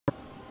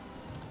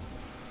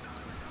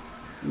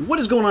What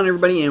is going on,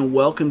 everybody, and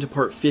welcome to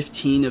part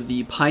 15 of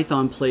the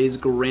Python Plays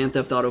Grand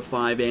Theft Auto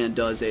 5 and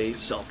Does a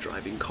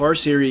Self-Driving Car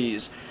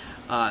series.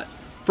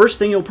 First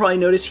thing you'll probably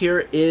notice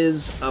here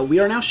is we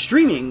are now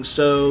streaming,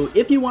 so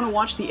if you want to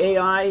watch the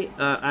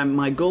AI,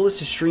 my goal is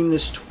to stream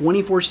this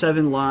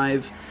 24/7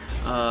 live.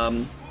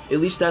 At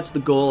least that's the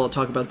goal. I'll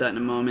talk about that in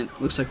a moment.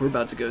 Looks like we're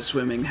about to go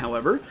swimming,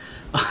 however.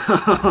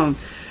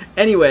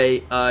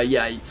 Anyway,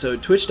 yeah, so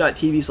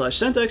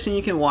twitch.tv/Centex, and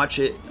you can watch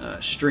it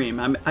stream.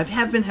 I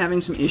have been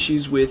having some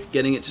issues with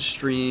getting it to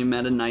stream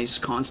at a nice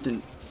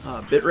constant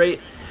bitrate.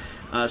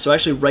 So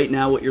actually right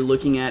now what you're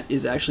looking at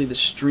is actually the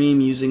stream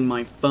using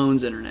my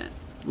phone's internet,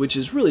 which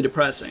is really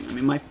depressing. I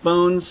mean, my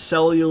phone's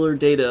cellular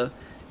data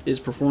is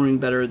performing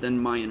better than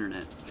my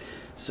internet.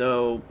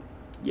 So,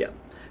 yeah.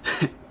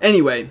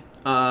 Anyway,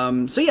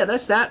 so yeah,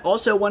 that's that.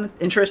 Also, one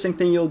interesting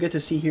thing you'll get to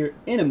see here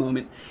in a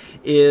moment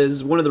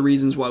is one of the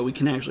reasons why we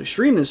can actually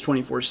stream this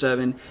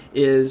 24/7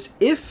 is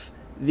if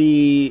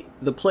the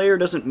player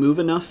doesn't move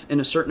enough in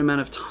a certain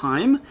amount of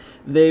time,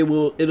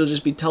 it'll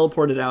just be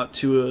teleported out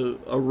to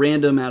a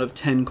random out of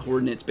 10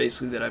 coordinates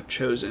basically that I've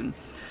chosen.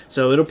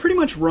 So it'll pretty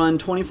much run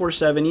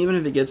 24/7 even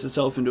if it gets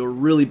itself into a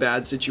really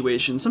bad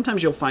situation.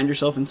 Sometimes you'll find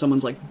yourself in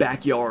someone's like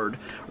backyard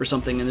or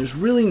something, and there's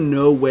really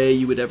no way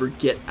you would ever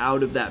get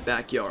out of that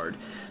backyard.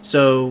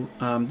 So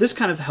this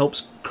kind of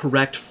helps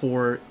correct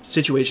for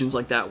situations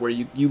like that where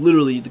you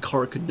literally, the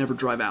car could never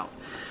drive out.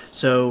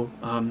 So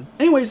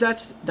anyways,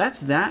 that's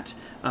that.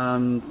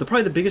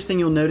 Probably the biggest thing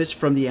you'll notice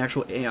from the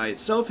actual AI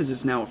itself is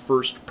it's now a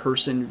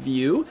first-person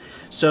view.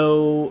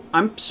 So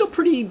I'm still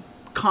pretty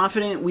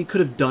confident we could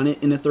have done it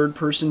in a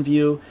third-person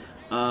view,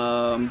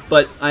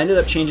 but I ended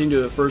up changing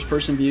to a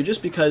first-person view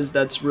just because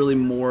that's really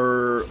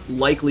more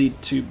likely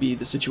to be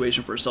the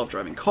situation for a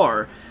self-driving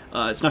car.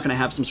 It's not going to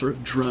have some sort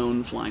of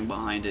drone flying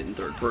behind it in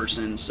third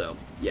person, so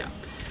yeah.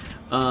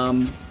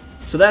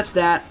 So that's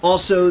that.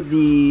 Also,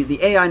 the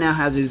AI now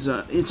has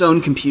its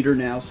own computer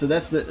now, so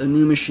that's a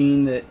new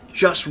machine that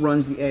just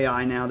runs the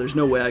AI now. There's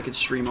no way I could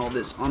stream all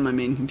this on my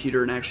main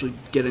computer and actually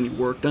get any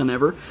work done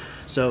ever.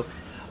 So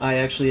I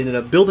actually ended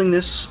up building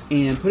this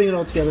and putting it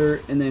all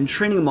together and then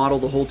training a model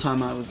the whole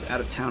time I was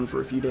out of town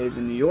for a few days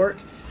in New York.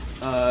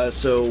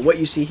 So what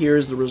you see here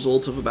is the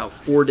results of about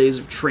 4 days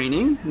of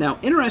training. Now,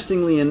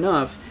 interestingly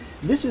enough,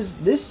 the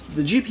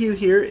GPU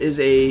here is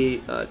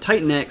a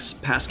Titan X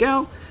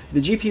Pascal.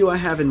 The GPU I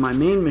have in my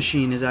main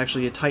machine is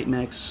actually a Titan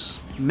X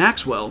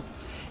Maxwell.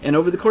 And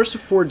over the course of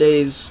 4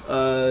 days,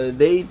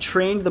 they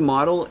trained the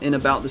model in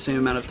about the same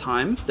amount of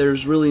time.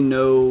 There's really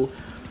no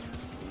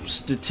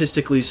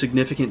statistically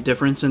significant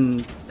difference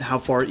in how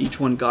far each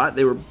one got.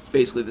 They were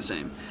basically the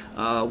same,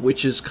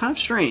 which is kind of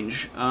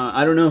strange.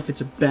 I don't know if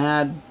it's a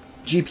bad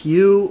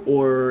GPU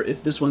or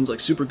if this one's like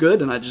super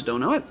good and I just don't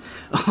know it.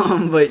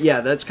 But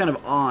yeah, that's kind of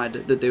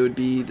odd that they would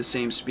be the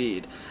same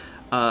speed.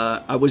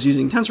 I was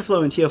using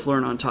TensorFlow and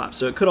TF-Learn on top,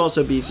 so it could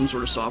also be some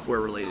sort of software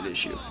related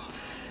issue.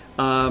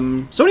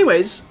 So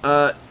anyways,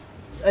 I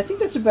think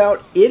that's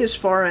about it as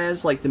far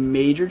as like the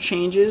major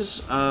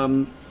changes.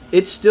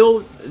 It's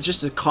still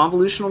just a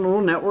convolutional neural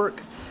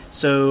network,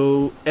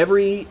 so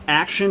every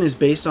action is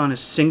based on a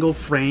single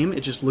frame.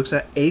 It just looks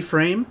at a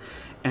frame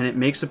and it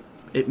makes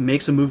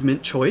a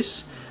movement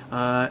choice.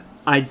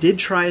 I did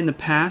try in the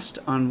past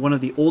on one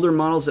of the older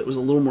models that was a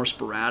little more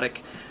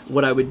sporadic.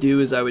 What I would do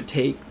is I would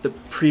take the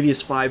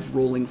previous 5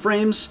 rolling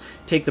frames,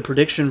 take the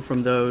prediction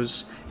from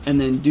those,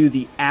 and then do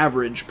the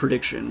average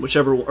prediction,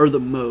 or the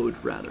mode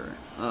rather,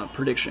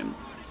 prediction.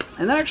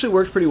 And that actually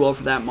works pretty well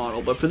for that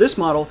model. But for this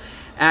model,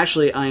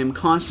 actually I am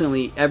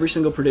constantly, every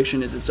single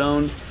prediction is its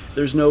own.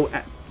 There's no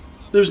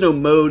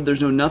mode,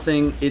 there's no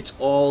nothing. It's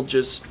all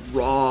just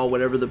raw,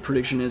 whatever the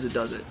prediction is, it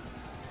does it.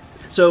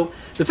 So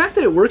the fact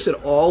that it works at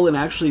all and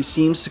actually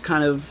seems to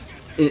kind of,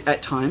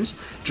 at times,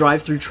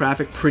 drive through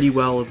traffic pretty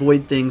well,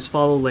 avoid things,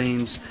 follow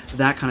lanes,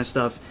 that kind of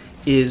stuff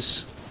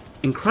is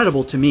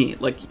incredible to me.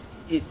 Like,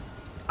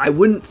 I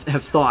wouldn't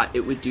have thought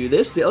it would do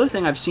this. The other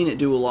thing I've seen it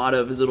do a lot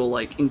of is it'll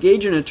like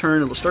engage in a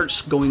turn, it'll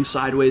start going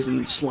sideways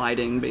and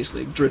sliding,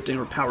 basically drifting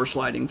or power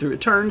sliding through a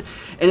turn,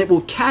 and it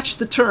will catch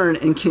the turn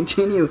and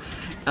continue.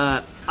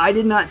 I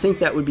did not think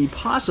that would be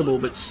possible,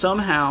 but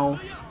somehow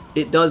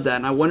it does that,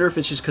 and I wonder if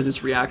it's just because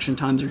its reaction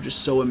times are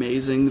just so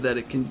amazing that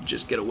it can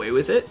just get away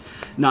with it.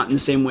 Not in the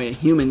same way a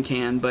human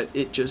can, but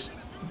it just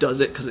does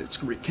it because it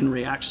can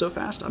react so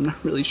fast. I'm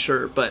not really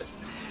sure, but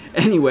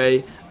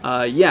anyway,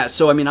 yeah,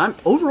 so I mean,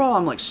 overall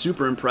I'm like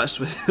super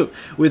impressed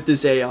with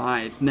this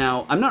AI.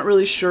 Now, I'm not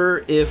really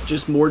sure if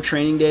just more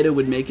training data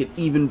would make it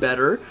even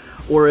better,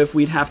 or if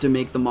we'd have to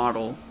make the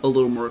model a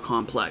little more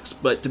complex.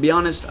 But to be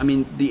honest, I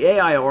mean, the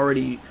AI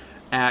already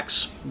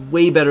acts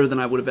way better than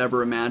I would have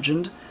ever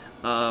imagined.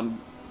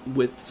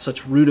 With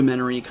such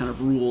rudimentary kind of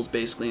rules,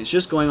 basically. It's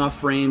just going off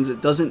frames.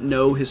 It doesn't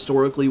know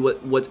historically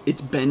what it's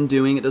been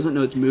doing. It doesn't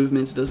know its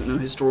movements. It doesn't know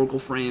historical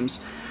frames.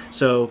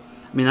 So,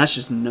 I mean, that's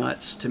just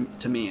nuts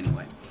to me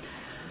anyway.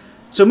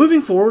 So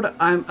moving forward,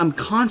 I'm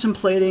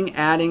contemplating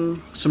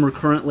adding some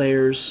recurrent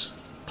layers,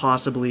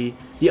 possibly.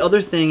 The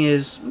other thing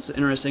is, it's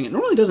interesting, it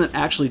normally doesn't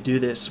actually do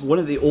this. One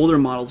of the older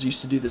models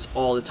used to do this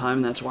all the time,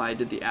 and that's why I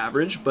did the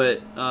average,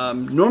 but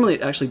normally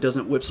it actually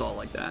doesn't whipsaw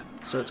like that.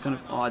 So it's kind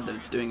of odd that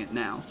it's doing it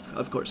now,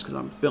 of course, because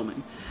I'm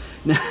filming.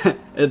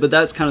 But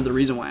that's kind of the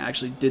reason why I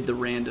actually did the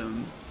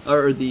random,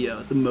 or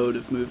the mode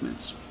of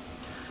movements.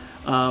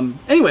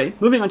 Anyway,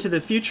 moving on to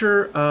the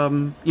future,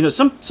 you know,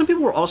 some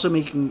people were also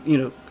making, you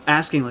know,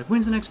 asking like,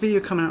 when's the next video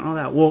coming out and all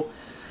that. Well,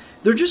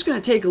 they're just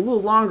going to take a little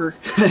longer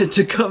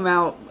to come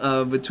out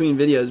between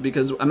videos,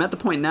 because I'm at the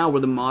point now where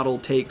the model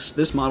takes,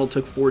 this model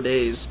took 4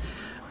 days,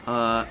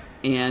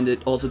 and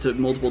it also took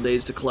multiple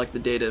days to collect the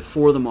data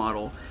for the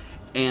model.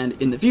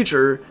 And in the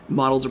future,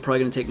 models are probably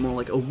going to take more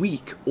like a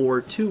week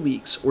or 2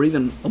 weeks or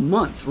even a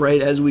month,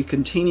 right? As we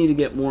continue to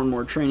get more and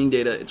more training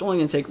data, it's only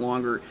going to take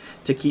longer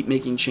to keep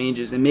making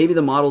changes. And maybe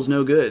the model's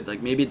no good.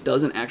 Like maybe it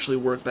doesn't actually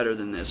work better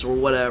than this or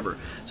whatever.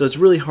 So it's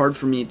really hard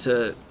for me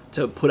to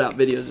put out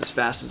videos as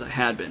fast as I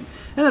had been.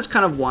 And that's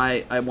kind of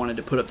why I wanted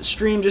to put up the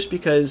stream, just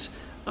because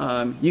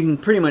you can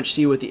pretty much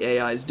see what the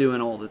AI is doing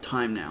all the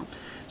time now.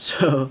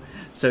 So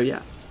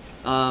yeah.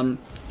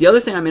 The other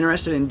thing I'm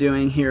interested in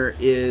doing here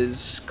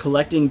is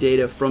collecting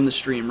data from the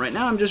stream. Right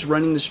now I'm just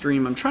running the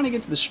stream. I'm trying to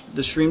get to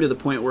the stream to the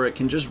point where it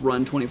can just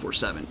run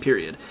 24/7,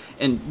 period.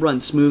 And run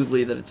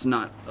smoothly, that it's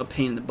not a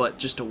pain in the butt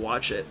just to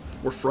watch it,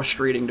 or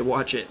frustrating to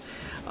watch it.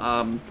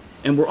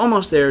 And we're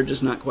almost there,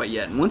 just not quite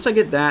yet. And once I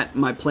get that,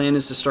 my plan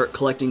is to start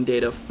collecting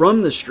data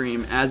from the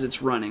stream as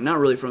it's running. Not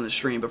really from the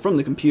stream, but from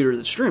the computer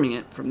that's streaming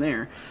it from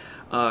there.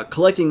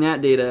 Collecting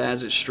that data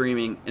as it's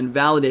streaming and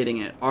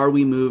validating it. Are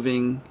we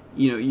moving?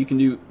 You know, you can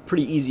do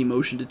pretty easy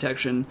motion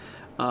detection.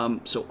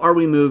 So are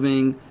we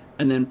moving?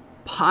 And then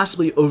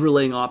possibly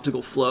overlaying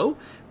optical flow,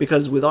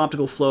 because with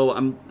optical flow,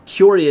 I'm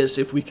curious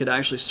if we could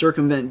actually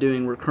circumvent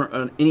doing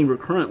any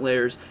recurrent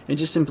layers and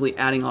just simply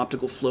adding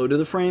optical flow to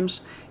the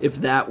frames,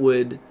 if that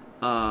would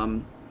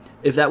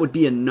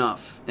be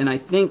enough. And I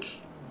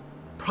think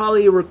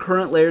probably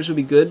recurrent layers would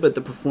be good, but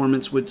the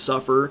performance would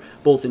suffer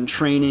both in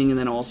training and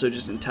then also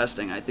just in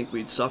testing. I think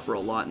we'd suffer a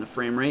lot in the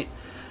frame rate.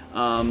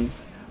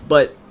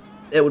 But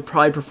it would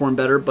probably perform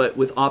better, but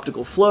with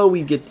optical flow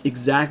we get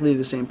exactly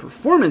the same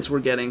performance we're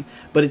getting,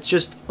 but it's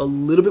just a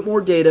little bit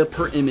more data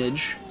per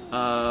image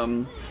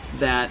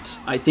that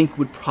I think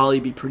would probably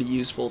be pretty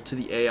useful to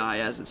the AI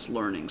as it's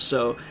learning.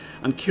 So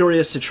I'm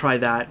curious to try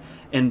that,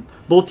 and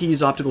both to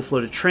use optical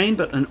flow to train,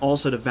 but and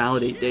also to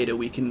validate data.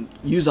 We can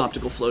use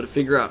optical flow to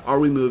figure out, are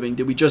we moving?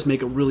 Did we just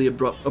make a really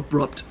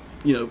abrupt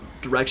you know,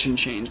 direction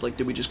change? Like,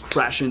 did we just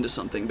crash into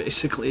something,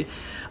 basically?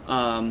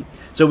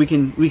 So we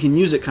can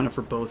use it kind of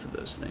for both of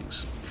those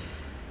things.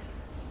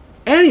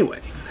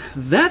 Anyway,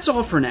 that's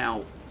all for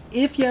now.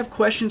 If you have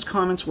questions,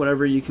 comments,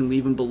 whatever, you can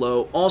leave them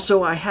below.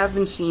 Also, I have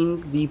been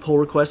seeing the pull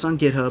requests on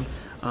GitHub.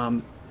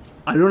 I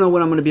don't know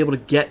when I'm going to be able to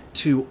get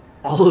to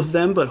all of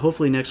them, but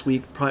hopefully next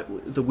week,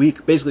 the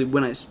week, basically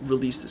when I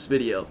release this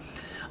video,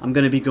 I'm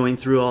going to be going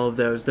through all of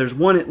those. There's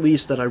one at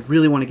least that I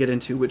really want to get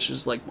into, which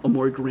is like a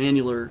more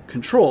granular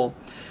control,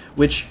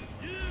 which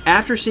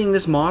after seeing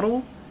this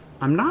model,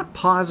 I'm not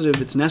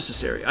positive it's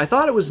necessary. I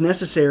thought it was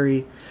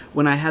necessary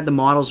when I had the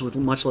models with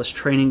much less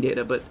training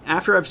data, but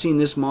after I've seen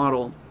this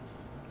model,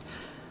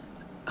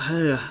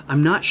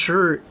 I'm not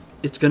sure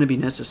it's going to be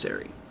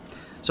necessary.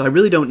 So I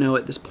really don't know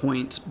at this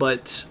point,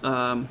 but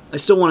I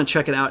still want to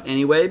check it out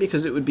anyway,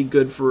 because it would be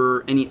good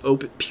for any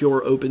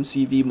pure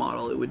OpenCV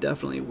model. It would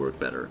definitely work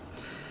better.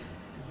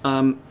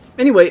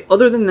 Anyway,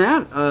 other than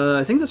that,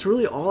 I think that's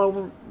really all I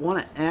want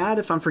to add.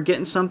 If I'm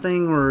forgetting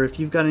something, or if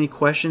you've got any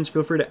questions,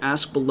 feel free to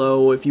ask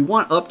below. If you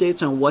want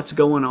updates on what's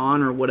going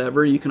on or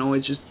whatever, you can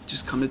always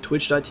just come to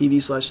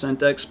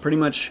twitch.tv/Centex pretty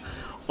much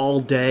all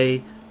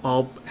day.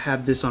 I'll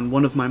have this on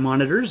one of my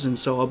monitors, and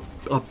so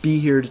I'll be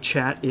here to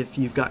chat if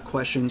you've got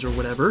questions or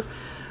whatever.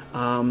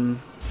 I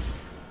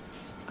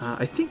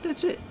think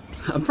that's it.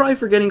 I'm probably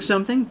forgetting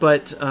something,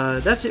 but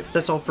that's it.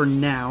 That's all for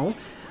now.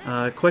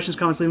 Questions,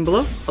 comments, leave them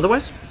below.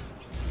 Otherwise,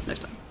 next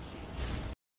time.